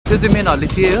त्यो चाहिँ मेन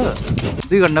हलेसी हो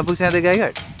 2 घण्टा पुग्छ यहाँदेखि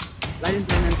गाईघाट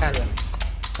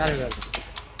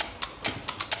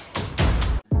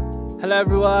हेलो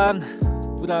एभ्रिवान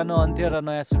पुरानो अन्त्य र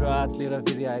नयाँ सुरुवात लिएर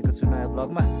फेरि आएको छु नयाँ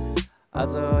ब्लगमा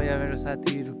आज यहाँ मेरो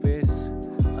साथी रुपेश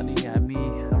अनि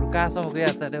हाम्रो कहाँसम्मको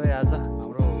यात्रा रे भाइ आज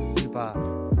हाम्रो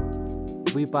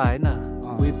बुइपा होइन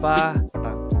बुइपा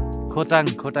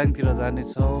खोटाङतिर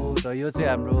जानेछौँ र यो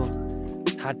चाहिँ हाम्रो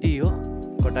ठाटी हो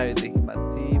कटारीदेखि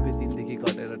माथि बेतिनदेखि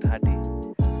घटेर ठाटी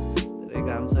धेरै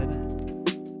काम छैन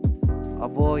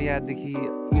अब यहाँदेखि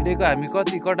हिँडेको हामी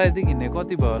कति कटारीदेखि हिँड्ने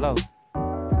कति भयो होला हौ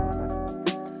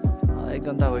 1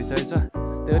 घन्टा भइसकेको छ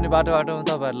त्यो पनि बाटोमा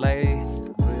तपाईँहरूलाई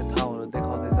हाम्रो यो ठाउँहरू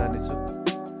देखाउँदै जानेछु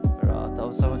र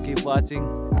तबसम्म किप वाचिङ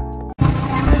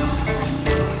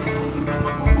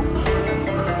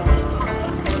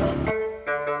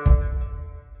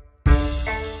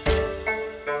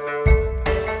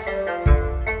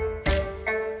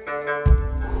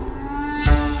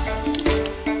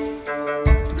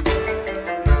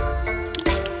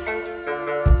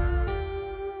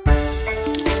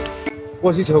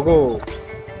कोसी छेउको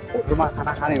होटलमा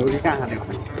खाना खाने हो कि कहाँ खाने हो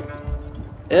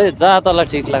ए जहाँ तँलाई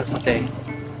ठिक लाग्छ त्यही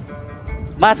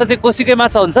माछा चाहिँ कोसीकै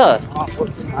माछा हुन्छ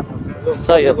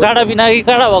सही हो काँडा बिना कि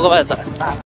काँडा भएको माछा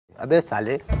अबे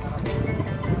साले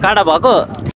काँडा भएको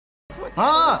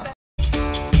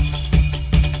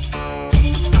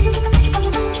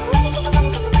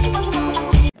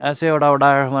चाहिँ एउटा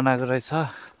डाँडा बनाएको रहेछ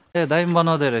ए दामी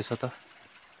बनाउँदै रहेछ त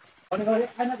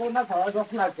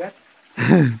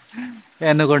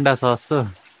एनाकोन्डा छ जस्तो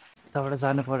यताबाट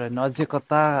जानु पर्यो भने अझै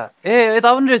कता ए यता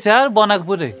पनि रहेछ यार बनाएको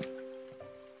पुरै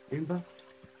त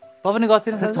पनि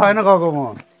गएको छैन गएको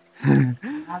म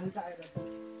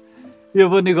यो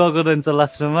पनि गएको रहेछ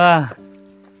लास्टमा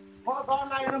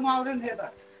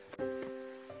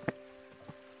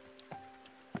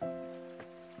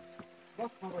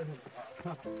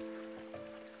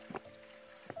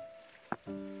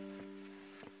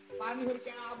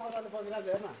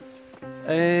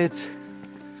ए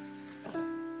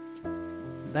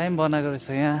दामी बनाएको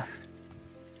रहेछ यहाँ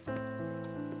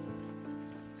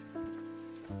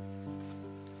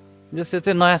जस्तो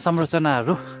चाहिँ नयाँ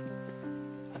संरचनाहरू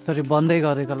यसरी बन्दै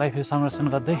गरेकोलाई फेरि संरक्षण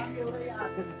गर्दै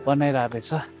बनाइरहेको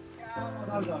रहेछ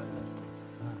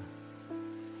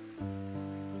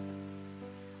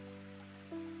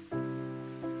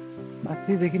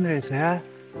माथिदेखि रहेछ यहाँ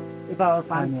यता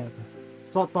पानीहरू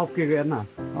तप्केको हेर्न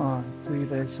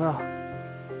रहेछ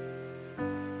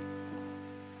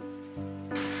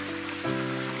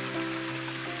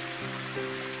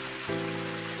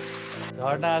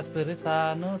झर्ना जस्तो रे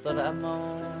सानो तर आमा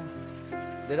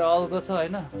धेरै अल्गो छ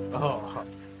होइन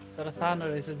तर सानो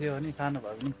रहेछ जे हो नि सानो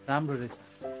भए पनि राम्रो रहेछ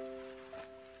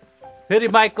फेरि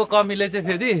माइकको कमीले चाहिँ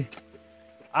फेरि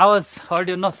आवाज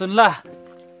अडियो नसुन्ला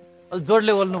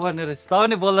जोडले बोल्नु पर्ने रहेछ त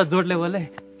पनि बोल्दा जोडले बोले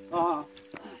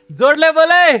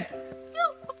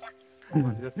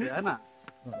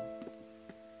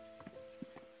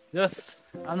यस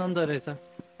आनन्द रहेछ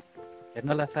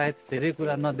हेर्नलाई सायद धेरै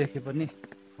कुरा नदेखे पनि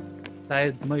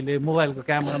सायद मैले मोबाइलको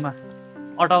क्यामेरामा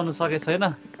अटाउनु सकेको छैन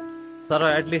तर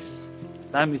एटलिस्ट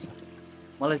दामी छ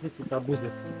मलाई चाहिँ चित्त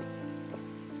बुझ्यो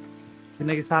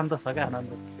किनकि शान्त छ क्या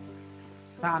आनन्द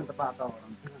शान्त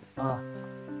वातावरण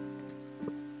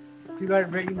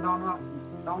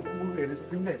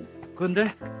कुन रे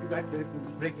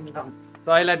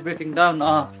टोयलेट ब्रेकिङ डाउन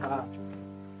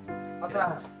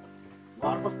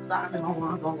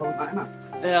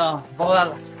ए बवाल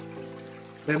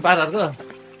भेम्पायरहरूको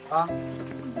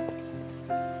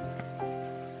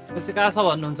त्यो चाहिँ कहाँ छ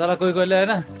भन्नुहुन्छ होला कोही कोहीले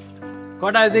होइन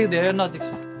कटारीदेखि धेरै नजिक छ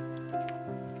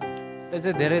त्यो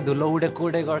चाहिँ धेरै धुलो उडेको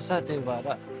गर्छ त्यही भएर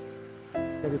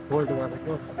यसरी फोल्ड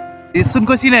गरेको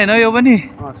सुनकोसी नै होइन यो पनि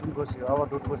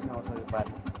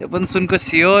यो पनि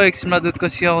सुनकोसी हो एकछिनमा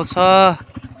दुधकोसी आउँछ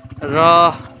र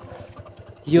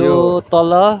यो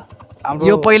तल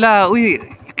यो पहिला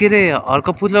के अरे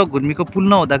हर्को पुल र घुर्मीको पुल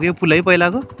नहुँदाको यो पुल है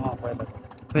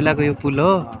पहिलाको यो पुल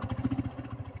हो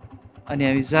अनि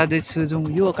हामी जाँदैछु जाउँ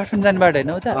यो काठमाडौँ जाने बाटो होइन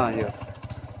हो त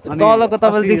तलको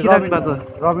तपाईँले देखिरहनु भएको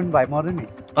रबिन भाइ मर्यो नि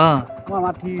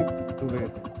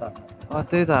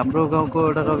त्यही त हाम्रो गाउँको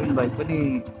एउटा रबिन भाइ पनि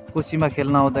कोसीमा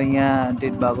खेल्न आउँदा यहाँ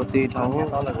डेट भएको त्यही ठाउँ हो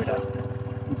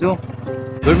जो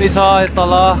घुर्मी छ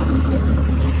तल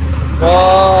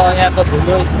यहाँ त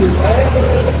धुलो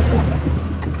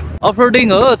अफरोडिङ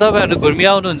हो तपाईँहरू घुर्मी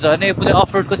आउनुहुन्छ भने कुनै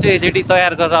अफरोडको चाहिँ रेडी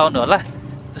तयार गरेर आउनु होला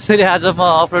जसरी आज म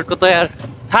अफरोडको तयार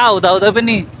थाहा हुँदा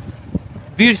पनि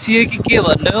बिर्सिएँ कि के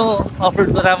भन्नु हो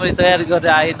अफरोडको राम्ररी तयार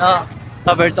गरेर आएन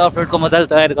तपाईँहरू चाहिँ अफरोडको मजाले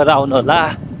तयार गरेर आउनु होला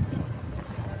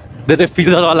धेरै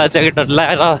फिलरवाला ज्याकेटहरू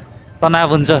लगाएर तनाव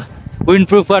हुन्छ विन्ड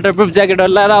प्रुफ वाटरप्रुफ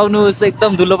ज्याकेटहरू लगाएर आउनुहोस्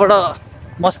एकदम धुलोबाट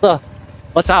मस्त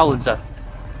बचाउ हुन्छ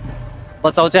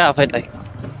बचाउ चाहिँ आफैलाई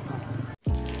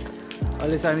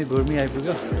अहिले चाहिँ हामी घुर्मी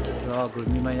आइपुग्यो र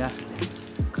घुर्मीमा यहाँ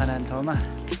खाना खाने ठाउँमा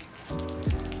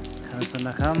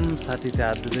खानासाना खाम साथी चाहिँ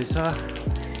हात धुँदैछ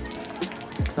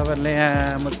तपाईँहरूले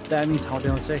यहाँ म दामी ठाउँ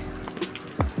देखाउँछु है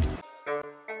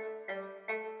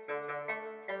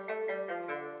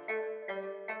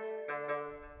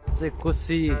चाहिँ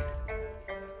कोसी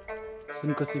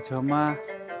सुनकोसी छेउमा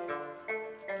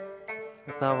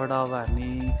यताबाट अब हामी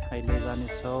अहिले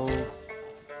जानेछौँ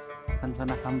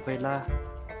खानसाना खाम पहिला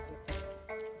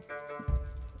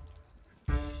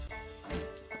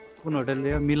कुन होटल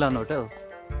दियो मिलन होटल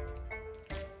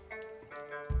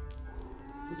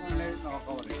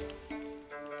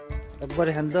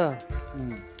बढी खान्छ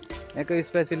यहाँको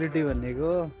स्पेसिलिटी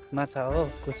भनेको माछा हो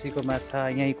कोसीको माछा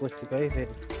यहीँ कोसीको है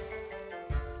फेरि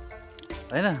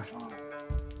होइन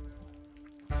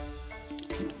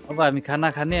अब हामी खाना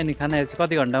खाने अनि खाना चाहिँ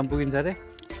कति घन्टामा पुगिन्छ अरे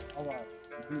अब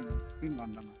 3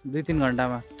 घन्टामा 2-3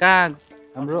 घन्टामा कहाँ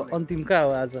हाम्रो अन्तिम कहाँ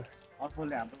हो आज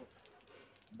अर्कोले हाम्रो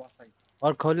बसाइ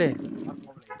अर्खौले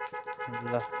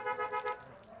ल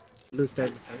लु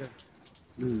स्टाइल छ क्या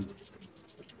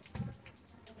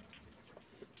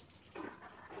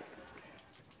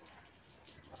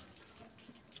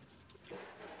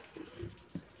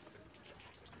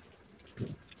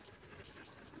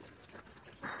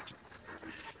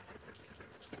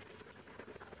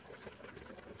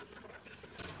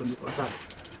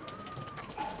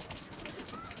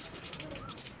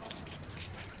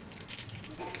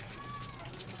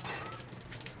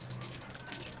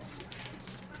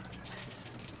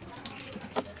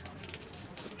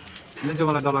जुन चाहिँ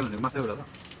मलाई डर लाग्ने माछा एउटा त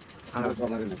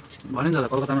भने नि त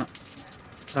कलकत्तामा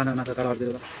सानो माछा तर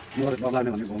अर्दिएर मलाई डर लाग्ने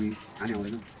भने भौँ खाने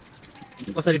आउँदैन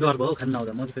कसरी डर भयो खान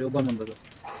नआउँदा म चाहिँ फेरि ओभर मन पर्छ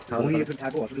भौँ एक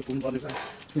ठाको हस्पिटल पुग्नु पर्नेछ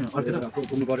किन अर्तिर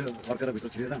पुग्नु पऱ्यो अर्केर भित्र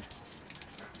छिरेर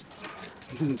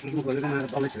पुग्नु खोजेको मलाई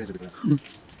डल्लै छिरेछ भित्र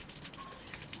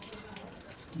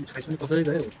खाइस पनि कसरी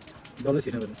गयो डल्लै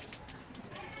छिर्यो भने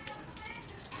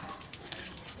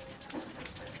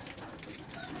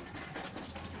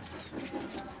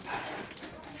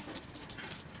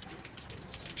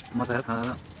मजा आयो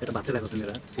खाना यता भात चाहिँ लगाएको थियो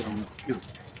मेरो त्यो ठाउँमा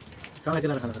कहाँलाई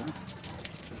चाहिँ खाना खाना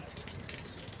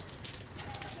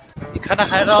खाना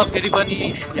खाएर फेरि पनि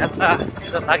यात्रा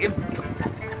लाग्यौँ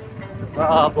र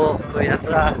अब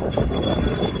यात्रा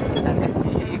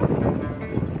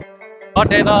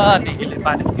कटेर अनि हिले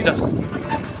पानीतिर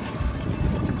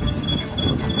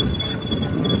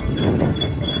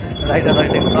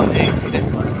राइडरहरूले एकदमै सिरियस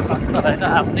भएर सक्छ होइन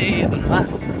आफ्नै धुनमा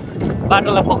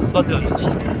बाटोलाई फोकस गर्दै हुनुहुन्छ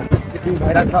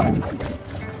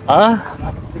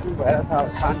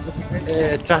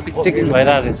ए ट्राफिक चेकिङ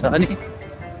भइरहेको रहेछ अनि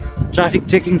ट्राफिक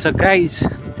चेकिङ छ गाइज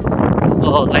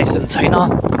लाइसेन्स छैन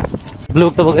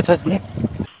ब्लक त बोकेको छ नि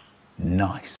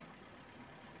नाइस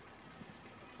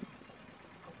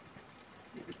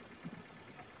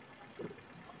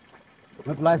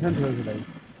लाइसेन्स हो कि भाइ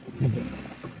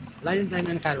लाइसेन्स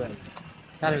छैन कार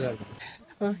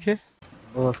ओके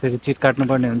अब फेरि चिट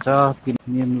काट्नुपर्ने हुन्छ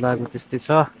नियम लागु त्यस्तै छ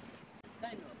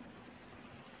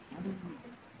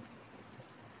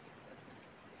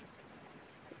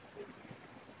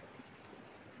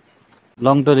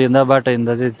लङ टुर हिँड्दा बाटो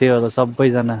हिँड्दा चाहिँ त्यो होला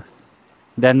सबैजना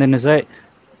ध्यान दिनुहोस् है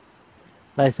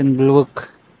लाइसेन्स बुक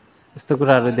यस्तो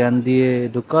कुराहरू ध्यान दिए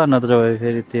ढुक्क नत्र भए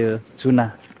फेरि त्यो चुना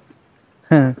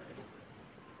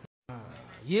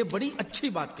ये बड़ी अच्छी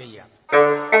बात कही आप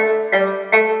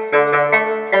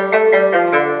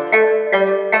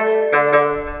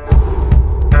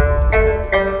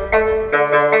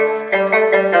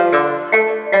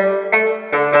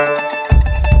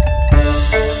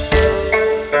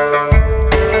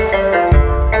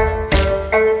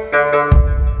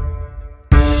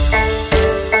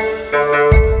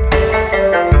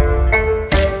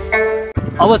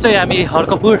अब चाहिँ हामी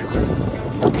हर्कपुर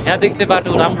यहाँदेखि चाहिँ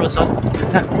बाटो राम्रो छ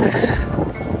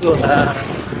यस्तो होला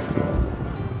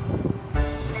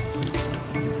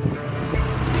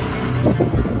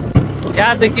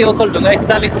यहाँदेखि ओखलढुङ्गा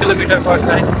 41 किलोमिटर पर्छ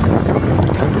है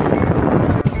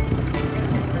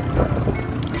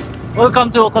वेलकम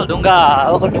टु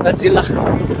ओखलढुङ्गा जिल्ला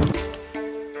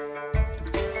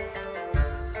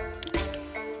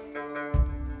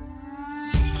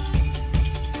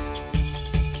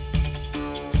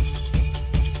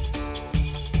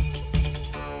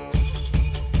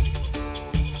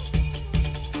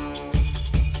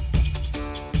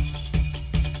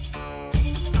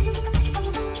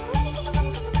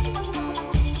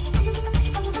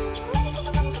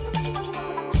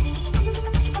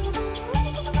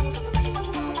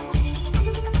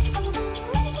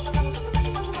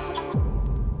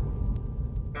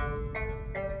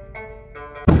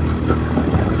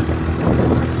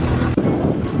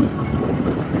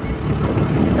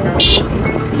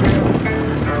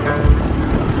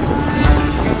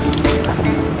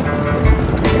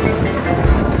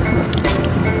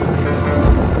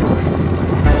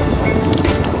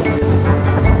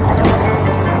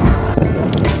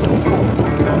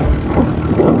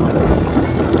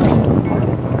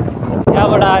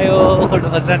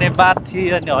ओखलढुङ्गा जाने बात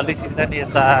थियो अनि हलेसी जाने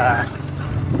यता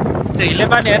चाहिँ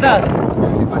हिलेपानी होइन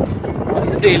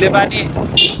चाहिँ हिलेपानी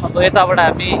अब यताबाट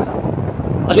हामी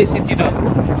हलेसीतिर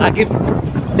आगे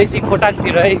हलेसी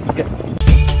खोटाङतिर है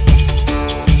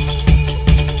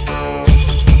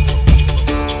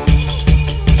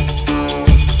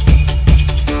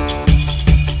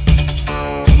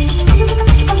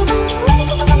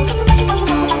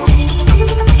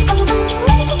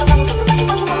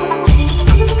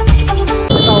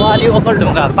वाली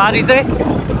ओखलढुङ्गा पारी चाहिँ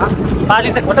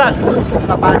खोटाङ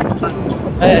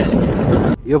ए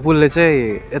यो पुलले चाहिँ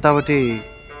यतापट्टि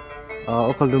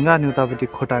ओखलढुङ्गा अनि उतापट्टि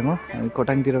खोटाङ हो हामी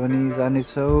खोटाङतिर पनि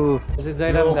जानेछौँ यो चाहिँ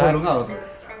जयराम घाट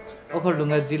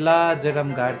ओखलढुङ्गा जिल्ला जयराम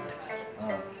घाट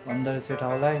भन्दो रहेछ यो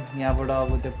ठाउँलाई यहाँबाट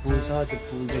अब त्यो पुल छ त्यो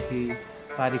पुलदेखि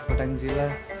पारी खोटाङ जिल्ला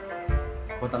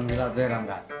जयराम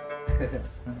घाट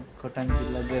खोटाङ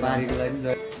जिल्ला जयराम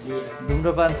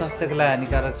धुम्रपान स्वास्थ्यको लागि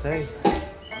हानिकारक छ है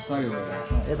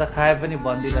यता खाए पनि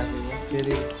भनिदिइराखेको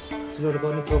फेरि चुरोटको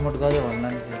पनि प्रमोट गर्यो भन्ला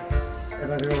नि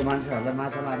यतातिरको मान्छेहरूलाई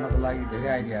माछा मार्नको लागि धेरै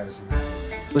आइडियाहरू छ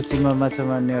पश्चिममा माछा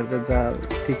मार्नेहरूको जाल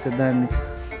ठिक छ दामी छ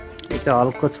यो चाहिँ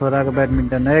हल्को छोराको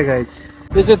ब्याडमिन्टन है गाइज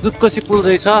यो चाहिँ दुधकोसी पुल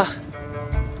रहेछ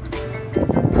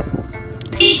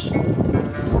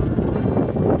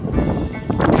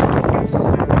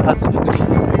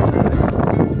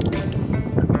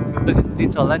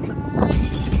दिन्छ होला नि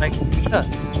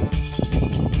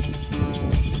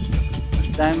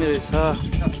दामी रहेछ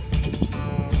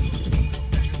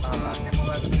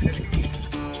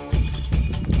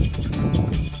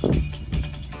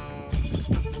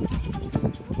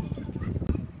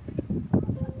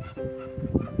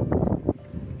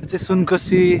चाहिँ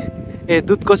सुनकोसी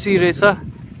दुधकोसी रहेछ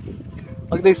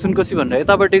अघिदेखि सुनकोसी भनेर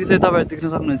यतापट्टिको चाहिँ तपाईँहरू देख्न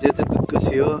सक्नुहुन्छ यो चाहिँ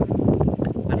दुधकोसी हो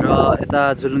र यता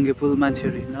झुलुङ्गे पुल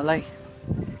मान्छेहरू हिँड्नलाई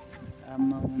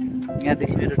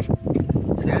यहाँदेखि मेरो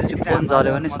फोन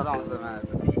झऱ्यो भने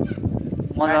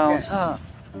मजा आउँछ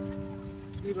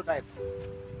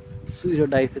सुइरो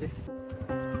टाइप अरे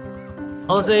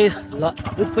अब चाहिँ ल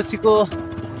दुधकोसीको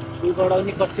पुलबाट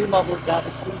पनि कति म अब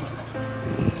जाँदैछु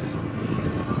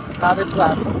जाँदैछु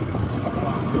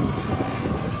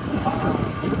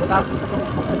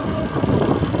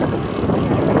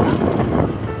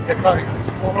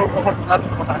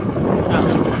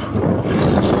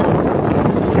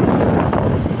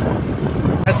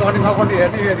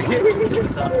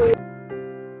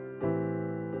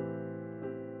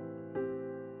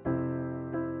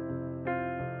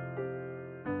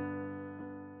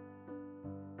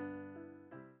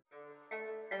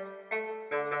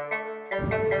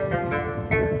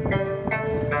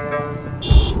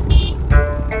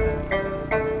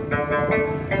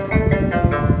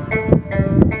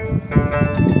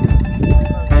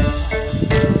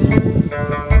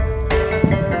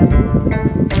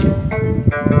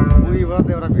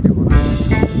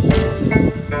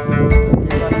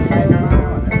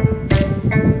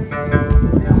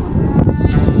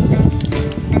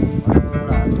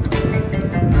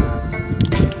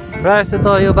प्रायः जस्तो त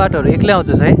यो बाटोहरू एक्लै आउँछ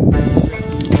है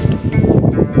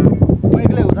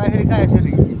एक्लै हुँदाखेरि कहाँ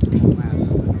यसरी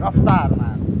रफ्तारमा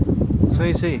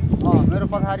सोही मेरो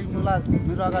पथारी मुला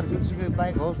मेरो अगाडि जुनसुकै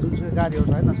बाइक होस् जुनसुकै गाडी होस्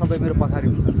होइन सबै मेरो पथारी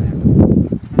हुन्छ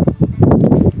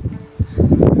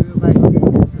यो बाइक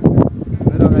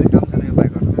मेरो अगाडि काम छैन यो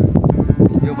बाइकहरू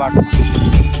यो बाटो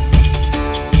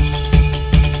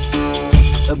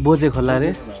बोजे खोला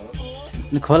रे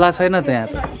खोला छैन त यहाँ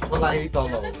त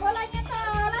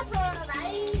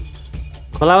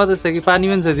खोलामा त छ कि पानी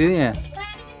पनि छ दिदी यहाँ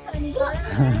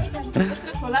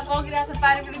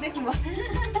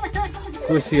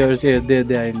कोसीहरू चाहिँ हेर्दै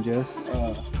हेर्दै आइन्थ्योस्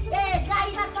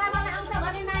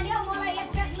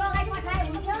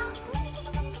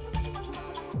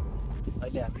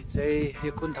अहिले हामी चाहिँ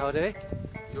यो कुन ठाउँ रे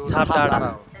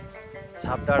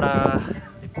छापडाँडा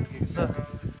पुगेको छ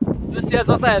यो सिया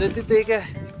जता हेऱ्यो त्यही क्या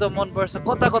एकदम मनपर्छ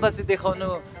कता कता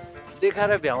चाहिँ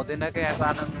देखाएर भ्याउँदैन क्या यहाँको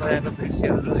आनन्द यहाँको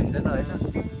दृश्यहरू हिँड्दैन होइन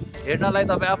हेर्नलाई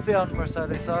तपाईँ आफै आउनुपर्छ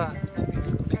रहेछ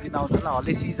कुनै दिन आउनु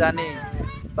हलेसी जाने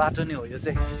बाटो नै हो यो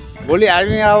चाहिँ भोलि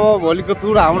हामी अब भोलिको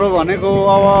टुर हाम्रो भनेको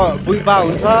अब बुइपा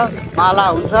हुन्छ माला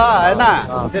हुन्छ होइन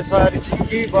त्यसपछि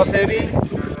छिक्की बसेरी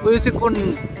उयो चाहिँ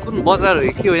कुन बजार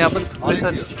हो के हो यहाँ पनि थुप्रै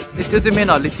छ त्यो चाहिँ मेन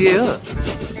हलेसी हो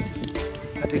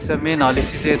ठिक छ मेन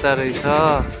हलेसी चाहिँ यता रहेछ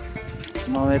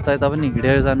म यता पनि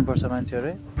हिँडेर जानुपर्छ मान्छेहरू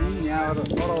है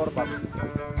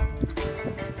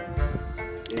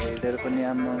हिँडेर पनि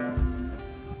आमा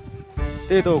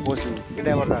त्यही त हो कोसी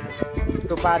त्यहाँबाट जाने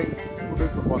त्यो पारी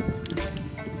उठेको पर्छ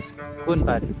कुन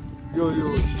पारी यो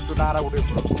डाँडा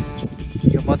उठेको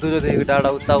यो मधुरोदेखिको डाँडा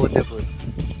उता उदयपुर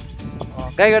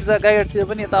गाईघाटतिर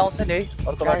पनि यता आउँछ नि है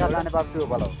अर्को गाईघाट बाटो जाने बाटो त्यो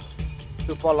बल हो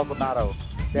त्यो पल्लोको नारा हो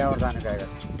त्यहाँबाट जाने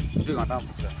गाईघाट 2 घन्टामा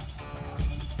पुग्छ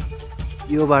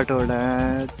यो बाटोबाट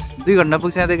 2 घन्टा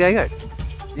पुग्छ यहाँ गाईघाट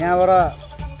यहाँबाट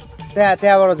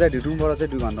त्यहाँबाट चाहिँ ढिटुङबाट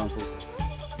चाहिँ 2 घन्टामा पुग्छ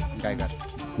गाईघाट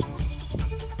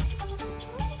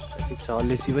ठिक छ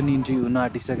हलेसी पनि इन्ट्री हुन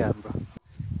आँटिसक्यो हाम्रो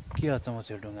के छ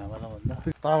मसेर ढुङ्गामा भन्दा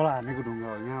तलबाट हानेको ढुङ्गा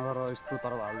हो यहाँबाट यस्तो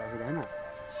तरफ हाल्दाखेरि होइन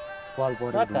पल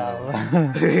पऱ्यो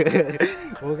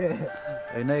हो के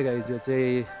होइन है गाइज यो चाहिँ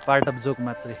पार्ट अफ जोक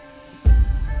मात्रै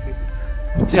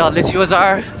चाहिँ हलेसी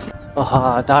बजार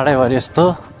टाढै भयो यस्तो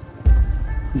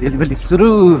झिलमिली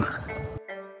सुरु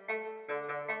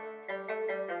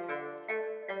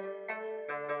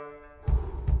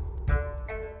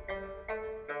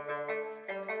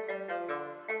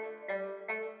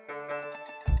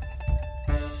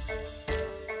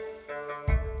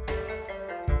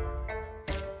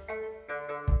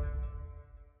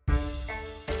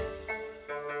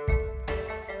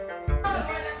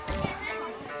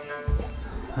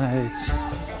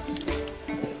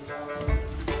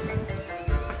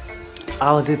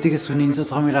आवाज यतिकै सुनिन्छ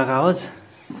चमेराको आवाज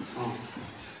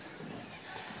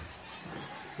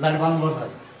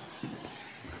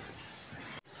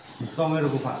चमेरो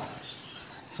गुफा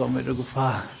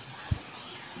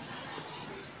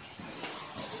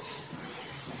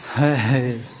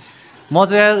म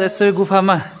चाहिँ यसरी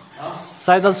गुफामा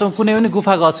सायद अहिलेसम्म कुनै पनि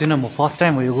गुफा गएको छुइनँ म फर्स्ट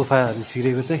टाइम हो यो गुफाहरू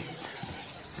छिरेको चाहिँ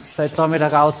सायद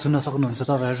चमेराको आवाज सुन्न सक्नुहुन्छ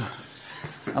तपाईँहरू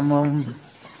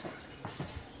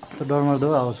डरमर्दो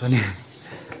आवाज पनि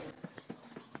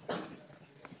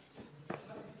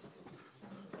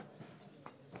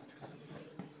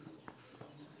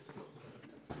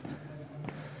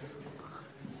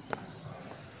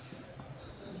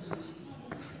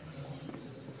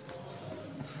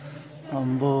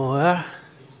अम्बो यार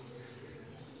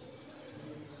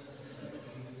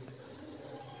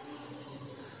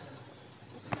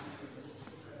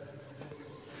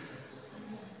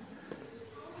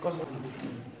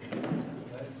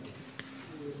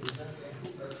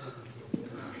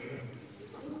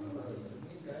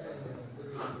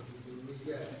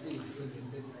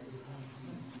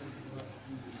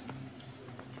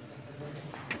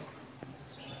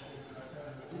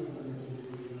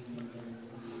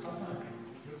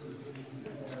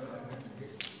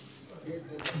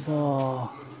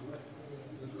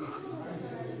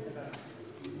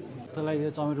तँलाई यो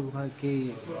चमेरो गुफा केही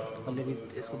अलिअलि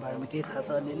यसको बारेमा केही थाहा छ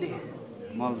अलिअलि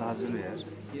मलाई थाहा छैन यार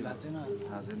केही थाहा छैन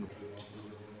थाहा छैन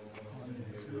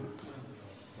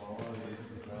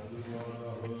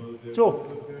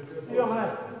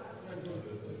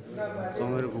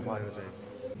चमेरो गुफा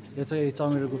यो चाहिँ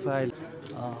चमेरो गुफा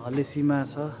हलेसीमा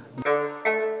छ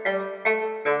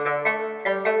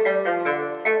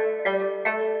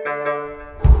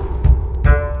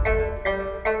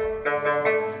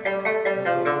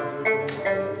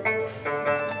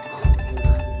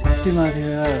माथि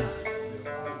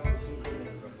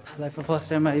लाइफमा फर्स्ट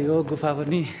टाइम आयो गुफा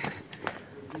पनि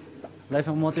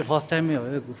लाइफमा म चाहिँ फर्स्ट टाइमै हो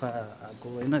यो गुफा आएको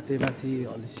होइन त्यही माथि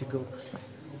हलेसीको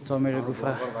चमेरो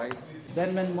गुफा बिहान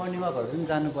मर्निङ वाकहरू पनि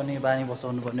जानुपर्ने बानी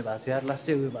बसाउनु पर्ने भएको छ यार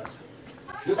लास्टै उयो भएको छ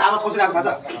यो आवाज खोसिरहेको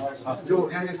भएको छ यो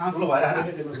यहाँ सानो ठुलो भएर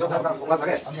फोका छ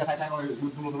क्या अनि यहाँ साइडमा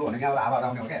ठुलो भनेको यहाँ आवाज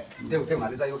आउने हो क्या त्यो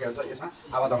हुनाले चाहिँ यो के भन्छ यसमा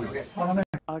आवाज आउने हो क्या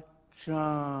अच्छा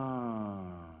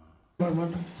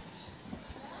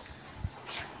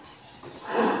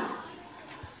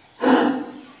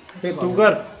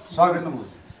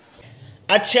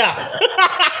अच्छा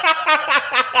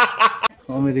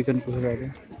अमेरिकन कुखुरा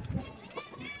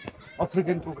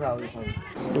अफ्रिकन कुखुरा हो यो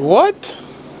What?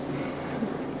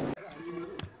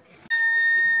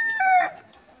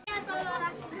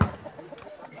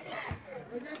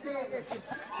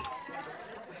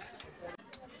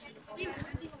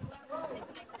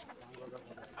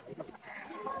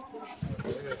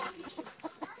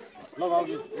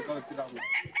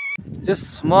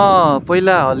 जस म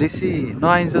पहिला हलेसी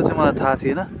नआइन्छ चाहिँ मलाई थाहा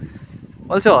थिएन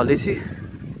अहिले चाहिँ हलेसी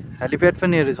हेलिप्याड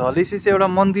पनि हेरेछ हलेसी चाहिँ एउटा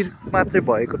मन्दिर मात्रै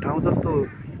भएको ठाउँ जस्तो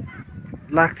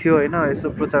लाग्थ्यो होइन यसो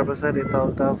प्रचार प्रसार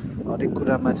यताउता हरेक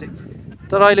कुरामा चाहिँ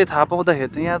तर अहिले थाहा पाउँदाखेरि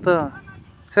त यहाँ त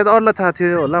सायद अरूलाई थाहा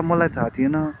थियो होला मलाई थाहा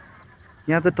थिएन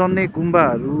यहाँ त टन्नै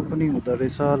गुम्बाहरू पनि हुँदो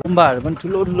रहेछ गुम्बाहरू पनि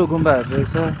ठुलो ठुलो गुम्बाहरू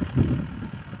रहेछ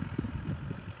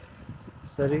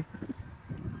सरी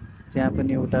त्यहाँ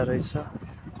पनि एउटा रहेछ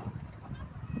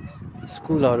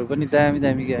स्कुलहरू पनि दामी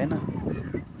दामी क्या होइन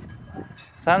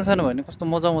सानो सानो भने कस्तो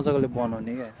मजा मजाले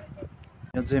बनाउने क्या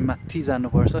यो चाहिँ माथि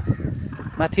जानुपर्छ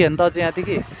माथि हेर्नु त अझै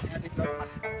यहाँदेखि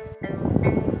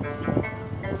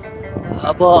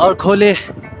अब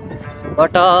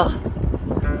अर्कोलेबाट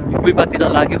बुइपातिर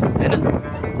लाग्यो होइन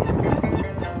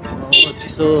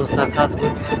चिसो साथसाथको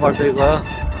चिसो पर्दै गयो।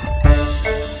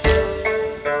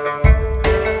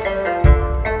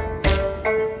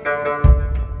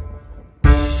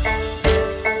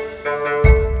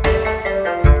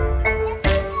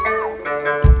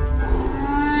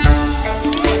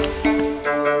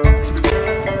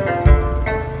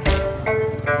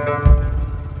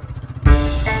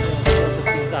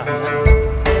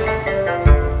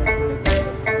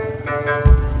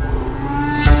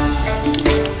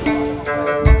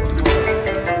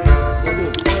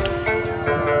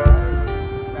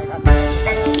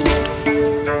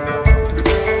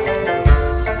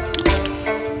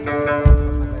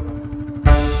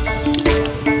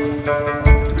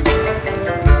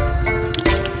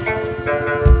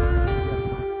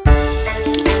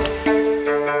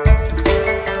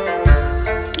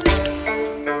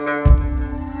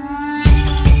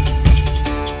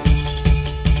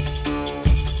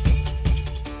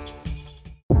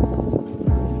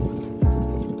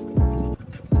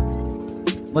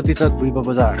 मतिचक बुइपा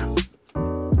बजार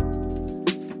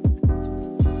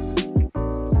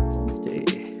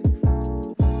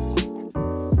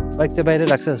बाइक चाहिँ बाहिरै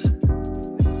राख्छस्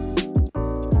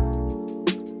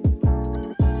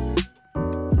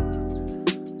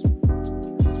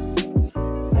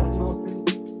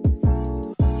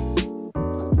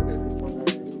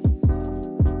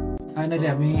फाइनली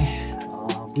हामी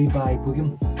बुइपा आइपुग्यौँ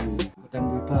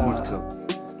बुइपा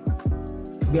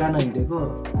बिहान हिँडेको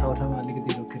ठाउँमा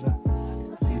अलिकति रोकेर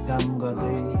त्यो काम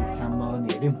गर्दै काममा पनि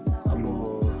हिँड्यौँ अब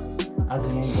आज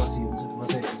यहीँ बसेको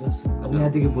हुन्छ अब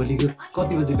यहाँदेखि भोलिको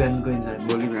कति बजी बिहान गइन्छ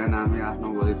भोलि बिहान हामी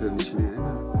 8-9 बजेतिर निस्किने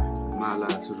होइन माला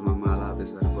सुरुमा माला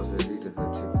त्यसरी बसेर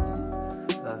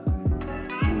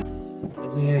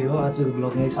आज यही हो आजको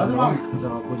ब्लग यहीँ सजाउँ र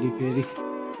भोलि फेरि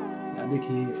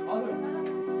यहाँदेखि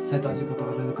सायद अझै कता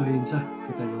कता गइन्छ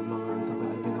त्यताको ब्लगहरू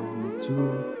तपाईँलाई देखाउनेछु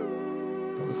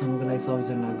तबसम्मको लागि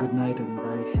सबैजना गुड नाइट एन्ड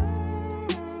बाई